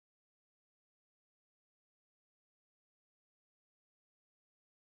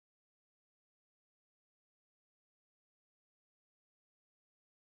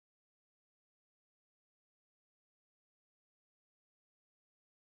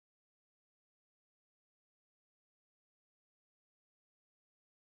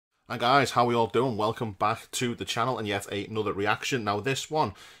Hi guys, how are we all doing? Welcome back to the channel and yet another reaction. Now this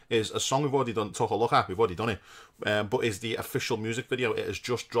one is a song we've already took a look at, we've already done it, but is the official music video. It has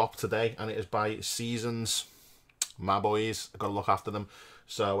just dropped today and it is by Seasons. My boys, I've got to look after them.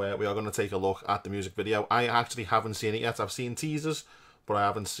 So we are going to take a look at the music video. I actually haven't seen it yet. I've seen teasers, but I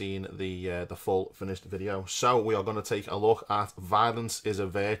haven't seen the full finished video. So we are going to take a look at Violence is a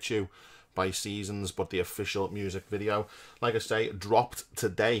Virtue by Seasons, but the official music video, like I say, dropped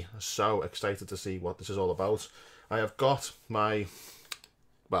today. So excited to see what this is all about. I have got my,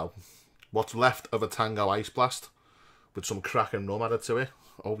 well, what's left of a Tango Ice Blast with some cracking rum added to it.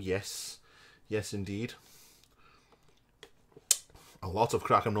 Oh yes, yes indeed, a lot of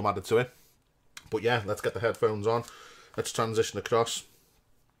cracking rum added to it. But yeah, let's get the headphones on, let's transition across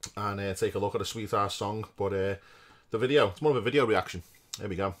and take a look at a sweet ass song. But the video, it's more of a video reaction. Here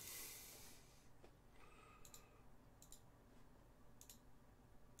we go.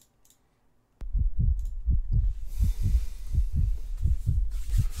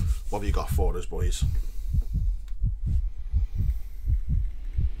 What have you got for us, boys?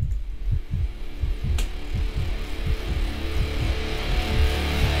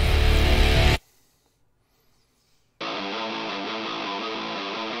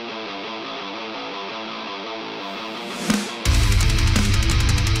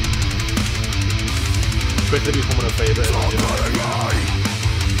 Quickly becoming a favourite.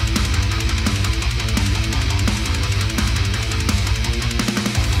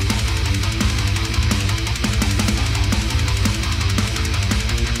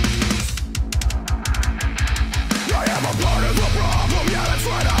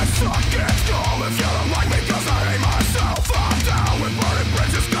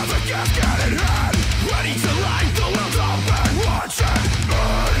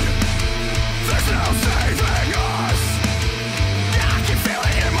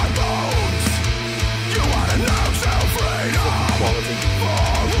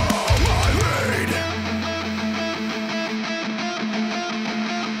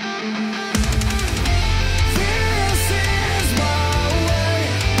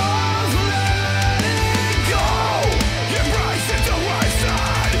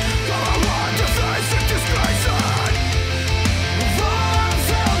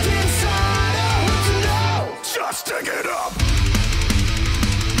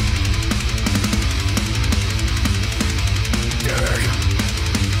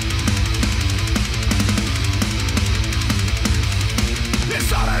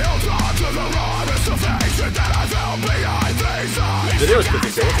 The video is pretty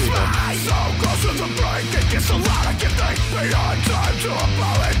silky, man. So close to the break, it gets a lot of gifting beyond time to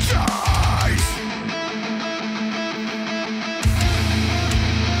apologize.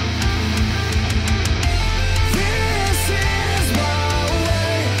 This is my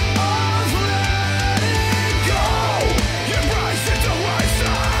way of letting go. Embrace it to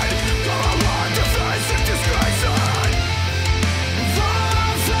wayside. Go along to face it, disgrace it.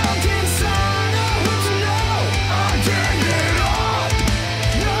 Love felt inside, I want to know. I did it all.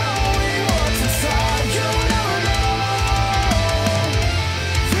 Knowing what's inside, you never know.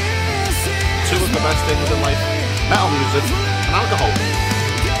 This is two of the best things in life: metal music and alcohol.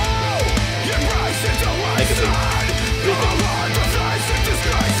 Take a seat.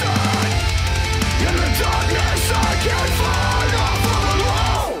 In the darkness, I can't find a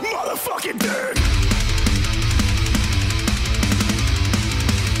follow. Motherfucking dick.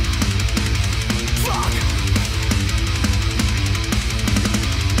 Fuck.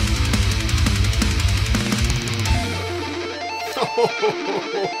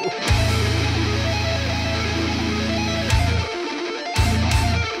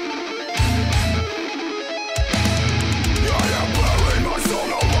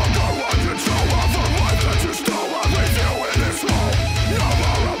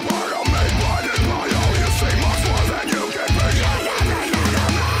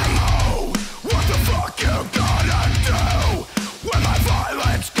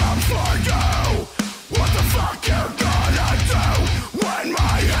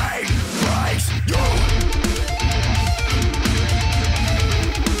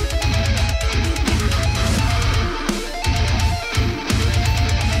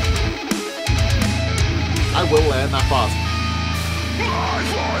 I will learn that part. My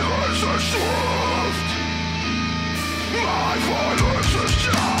violence is swift. My violence is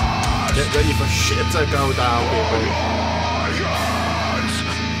just. Get ready for shit to go down, people. My hands,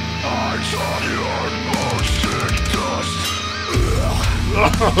 I saw your boasting dust.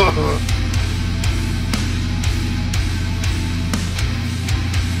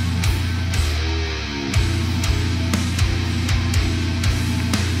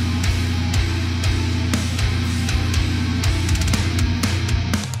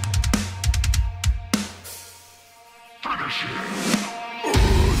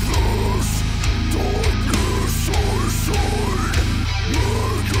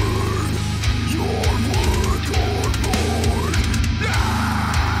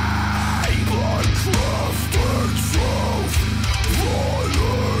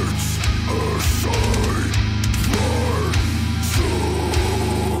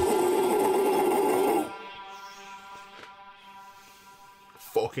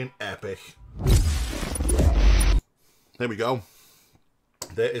 fucking epic. There we go.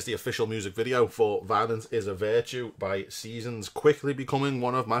 There is the official music video for Violence is a Virtue by Seasons, quickly becoming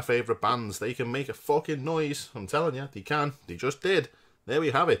one of my favourite bands. They can make a fucking noise. I'm telling you, they can. They just did. There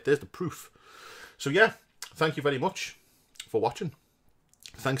we have it. There's the proof. So yeah, thank you very much for watching.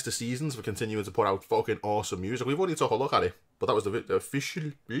 Thanks to Seasons for continuing to put out fucking awesome music. We've already took a look at it, but that was the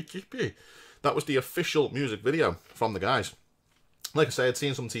official... That was the official music video from the guys. Like I said, I'd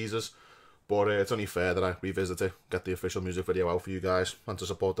seen some teasers, but it's only fair that I revisit it, get the official music video out for you guys, and to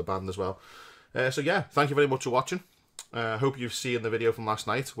support the band as well. So yeah, thank you very much for watching. I hope you've seen the video from last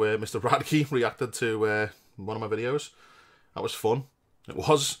night where Mr. Radke reacted to one of my videos. That was fun. It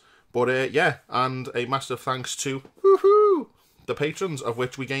was. But yeah, and a massive thanks to the patrons, of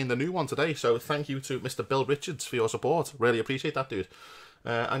which we gained a new one today. So thank you to Mr. Bill Richards for your support. Really appreciate that, dude.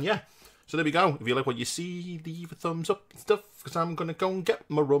 And yeah, so there we go. If you like what you see, leave a thumbs up and stuff, because I'm going to go and get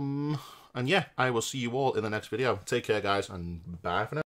my rum. And yeah, I will see you all in the next video. Take care, guys, and bye for now.